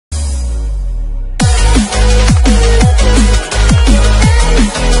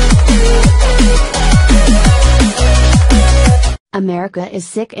America is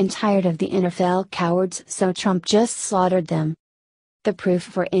sick and tired of the NFL cowards, so Trump just slaughtered them. The proof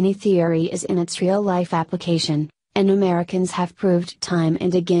for any theory is in its real-life application, and Americans have proved time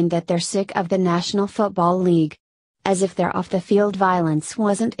and again that they're sick of the National Football League. As if their off-the-field violence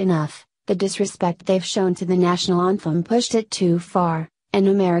wasn't enough, the disrespect they've shown to the national anthem pushed it too far, and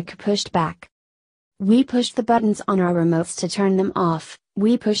America pushed back. We pushed the buttons on our remotes to turn them off,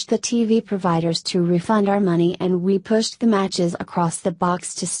 we pushed the TV providers to refund our money, and we pushed the matches across the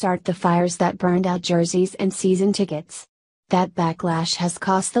box to start the fires that burned out jerseys and season tickets. That backlash has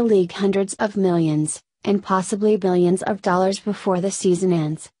cost the league hundreds of millions, and possibly billions of dollars before the season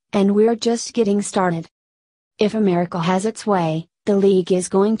ends, and we're just getting started. If America has its way, the league is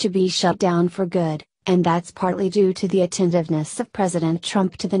going to be shut down for good, and that's partly due to the attentiveness of President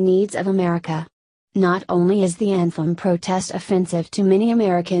Trump to the needs of America. Not only is the anthem protest offensive to many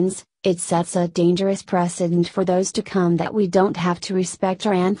Americans, it sets a dangerous precedent for those to come that we don't have to respect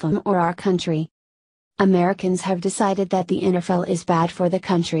our anthem or our country. Americans have decided that the NFL is bad for the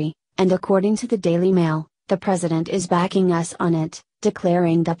country, and according to the Daily Mail, the president is backing us on it,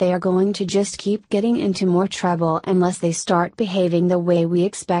 declaring that they are going to just keep getting into more trouble unless they start behaving the way we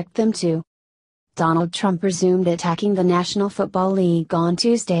expect them to. Donald Trump resumed attacking the National Football League on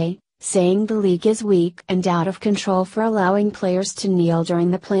Tuesday, saying the league is weak and out of control for allowing players to kneel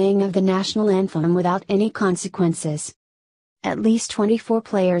during the playing of the national anthem without any consequences. At least 24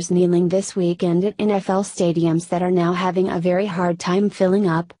 players kneeling this weekend at NFL stadiums that are now having a very hard time filling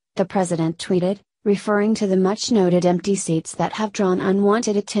up, the president tweeted, referring to the much-noted empty seats that have drawn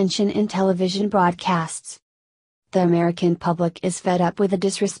unwanted attention in television broadcasts. The American public is fed up with the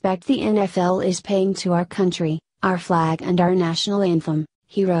disrespect the NFL is paying to our country, our flag and our national anthem,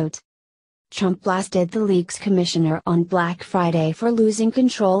 he wrote. Trump blasted the league's commissioner on Black Friday for losing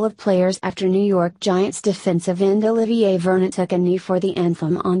control of players after New York Giants defensive end Olivier Vernon took a knee for the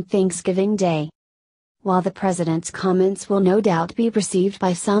anthem on Thanksgiving Day. While the president's comments will no doubt be perceived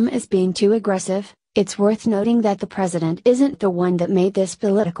by some as being too aggressive, it's worth noting that the president isn't the one that made this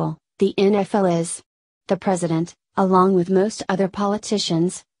political, the NFL is. The president, along with most other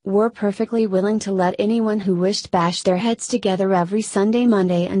politicians, were perfectly willing to let anyone who wished bash their heads together every Sunday,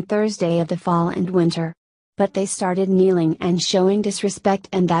 Monday and Thursday of the fall and winter. But they started kneeling and showing disrespect,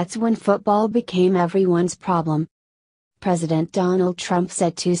 and that's when football became everyone's problem. President Donald Trump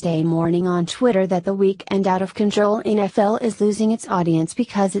said Tuesday morning on Twitter that the weak and out-of-control NFL is losing its audience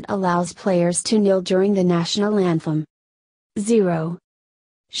because it allows players to kneel during the national anthem. 0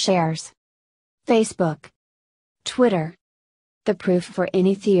 shares. Facebook. Twitter. The proof for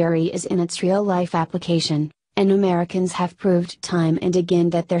any theory is in its real-life application, and Americans have proved time and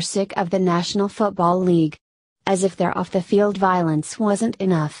again that they're sick of the National Football League. As if their off-the-field violence wasn't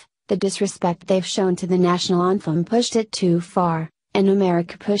enough, the disrespect they've shown to the national anthem pushed it too far, and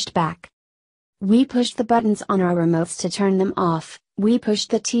America pushed back. We pushed the buttons on our remotes to turn them off, we pushed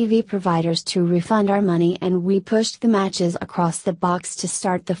the TV providers to refund our money, and we pushed the matches across the box to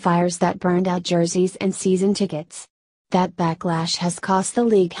start the fires that burned out jerseys and season tickets. That backlash has cost the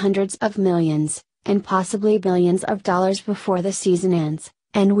league hundreds of millions, and possibly billions of dollars before the season ends,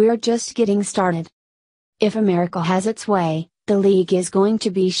 and we're just getting started. If America has its way, the league is going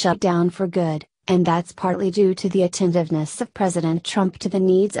to be shut down for good, and that's partly due to the attentiveness of President Trump to the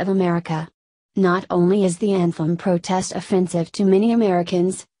needs of America. Not only is the anthem protest offensive to many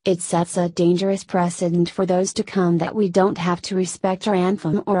Americans, it sets a dangerous precedent for those to come that we don't have to respect our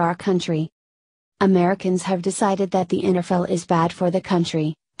anthem or our country. Americans have decided that the NFL is bad for the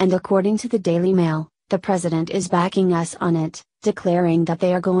country, and according to the Daily Mail, the president is backing us on it, declaring that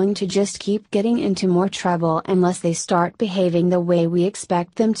they are going to just keep getting into more trouble unless they start behaving the way we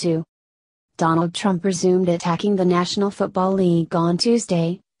expect them to. Donald Trump resumed attacking the National Football League on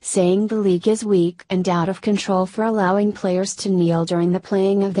Tuesday, saying the league is weak and out of control for allowing players to kneel during the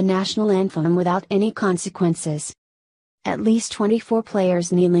playing of the national anthem without any consequences. At least 24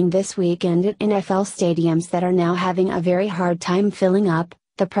 players kneeling this weekend at NFL stadiums that are now having a very hard time filling up,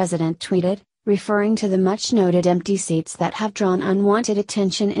 the president tweeted, referring to the much-noted empty seats that have drawn unwanted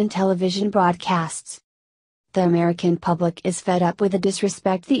attention in television broadcasts. The American public is fed up with the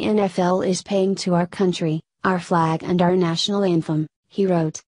disrespect the NFL is paying to our country, our flag and our national anthem, he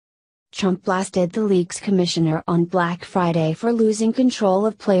wrote. Trump blasted the league's commissioner on Black Friday for losing control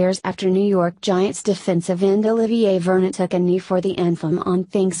of players after New York Giants defensive end Olivier Vernon took a knee for the anthem on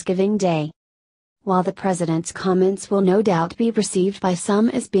Thanksgiving Day. While the president's comments will no doubt be perceived by some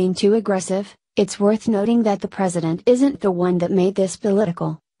as being too aggressive, it's worth noting that the president isn't the one that made this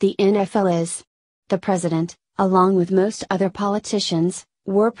political, the NFL is. The president, along with most other politicians,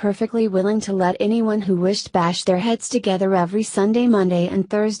 were perfectly willing to let anyone who wished bash their heads together every Sunday, Monday and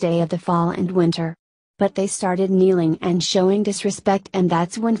Thursday of the fall and winter. But they started kneeling and showing disrespect, and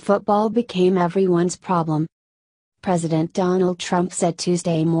that's when football became everyone's problem. President Donald Trump said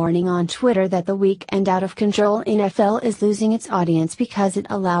Tuesday morning on Twitter that the weak and out-of-control NFL is losing its audience because it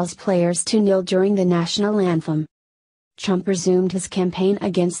allows players to kneel during the national anthem. Trump resumed his campaign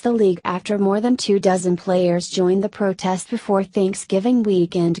against the league after more than 24 players joined the protest before Thanksgiving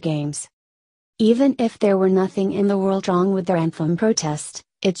weekend games. Even if there were nothing in the world wrong with their anthem protest,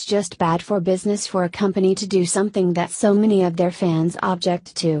 it's just bad for business for a company to do something that so many of their fans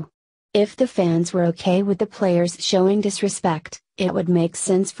object to. If the fans were okay with the players showing disrespect, it would make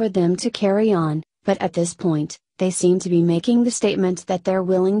sense for them to carry on, but at this point, they seem to be making the statement that they're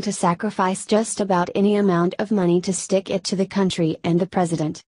willing to sacrifice just about any amount of money to stick it to the country and the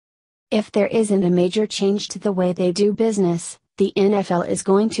president. If there isn't a major change to the way they do business, the NFL is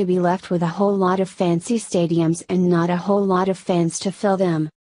going to be left with a whole lot of fancy stadiums and not a whole lot of fans to fill them.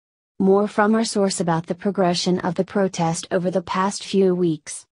 More from our source about the progression of the protest over the past few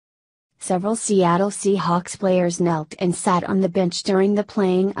weeks. Several Seattle Seahawks players knelt and sat on the bench during the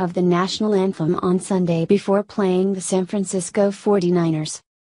playing of the national anthem on Sunday before playing the San Francisco 49ers.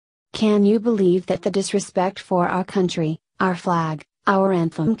 Can you believe that the disrespect for our country, our flag, our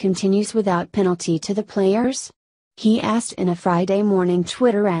anthem continues without penalty to the players? He asked in a Friday morning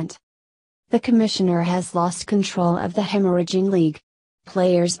Twitter rant. The commissioner has lost control of the hemorrhaging league.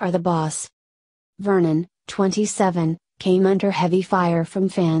 Players are the boss. Vernon, 27, came under heavy fire from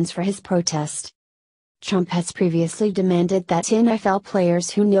fans for his protest. Trump has previously demanded that NFL players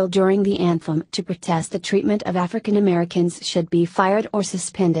who kneel during the anthem to protest the treatment of African Americans should be fired or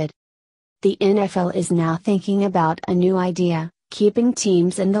suspended. The NFL is now thinking about a new idea, keeping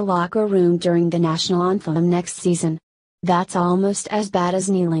teams in the locker room during the national anthem next season. That's almost as bad as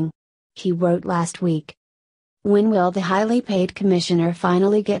kneeling. He wrote last week. When will the highly paid commissioner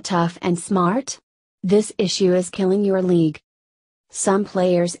finally get tough and smart? This issue is killing your league. Some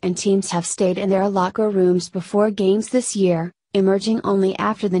players and teams have stayed in their locker rooms before games this year, emerging only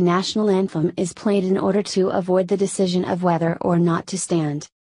after the national anthem is played in order to avoid the decision of whether or not to stand.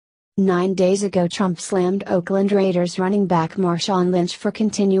 9 days ago, Trump slammed Oakland Raiders running back Marshawn Lynch for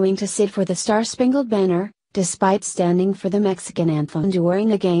continuing to sit for the Star-Spangled Banner, despite standing for the Mexican anthem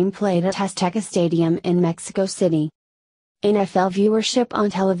during a game played at Azteca Stadium in Mexico City. NFL viewership on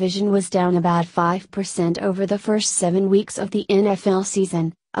television was down about 5% over the first 7 weeks of the NFL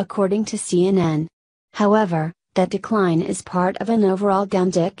season, according to CNN. However, that decline is part of an overall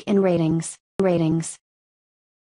downtick in ratings.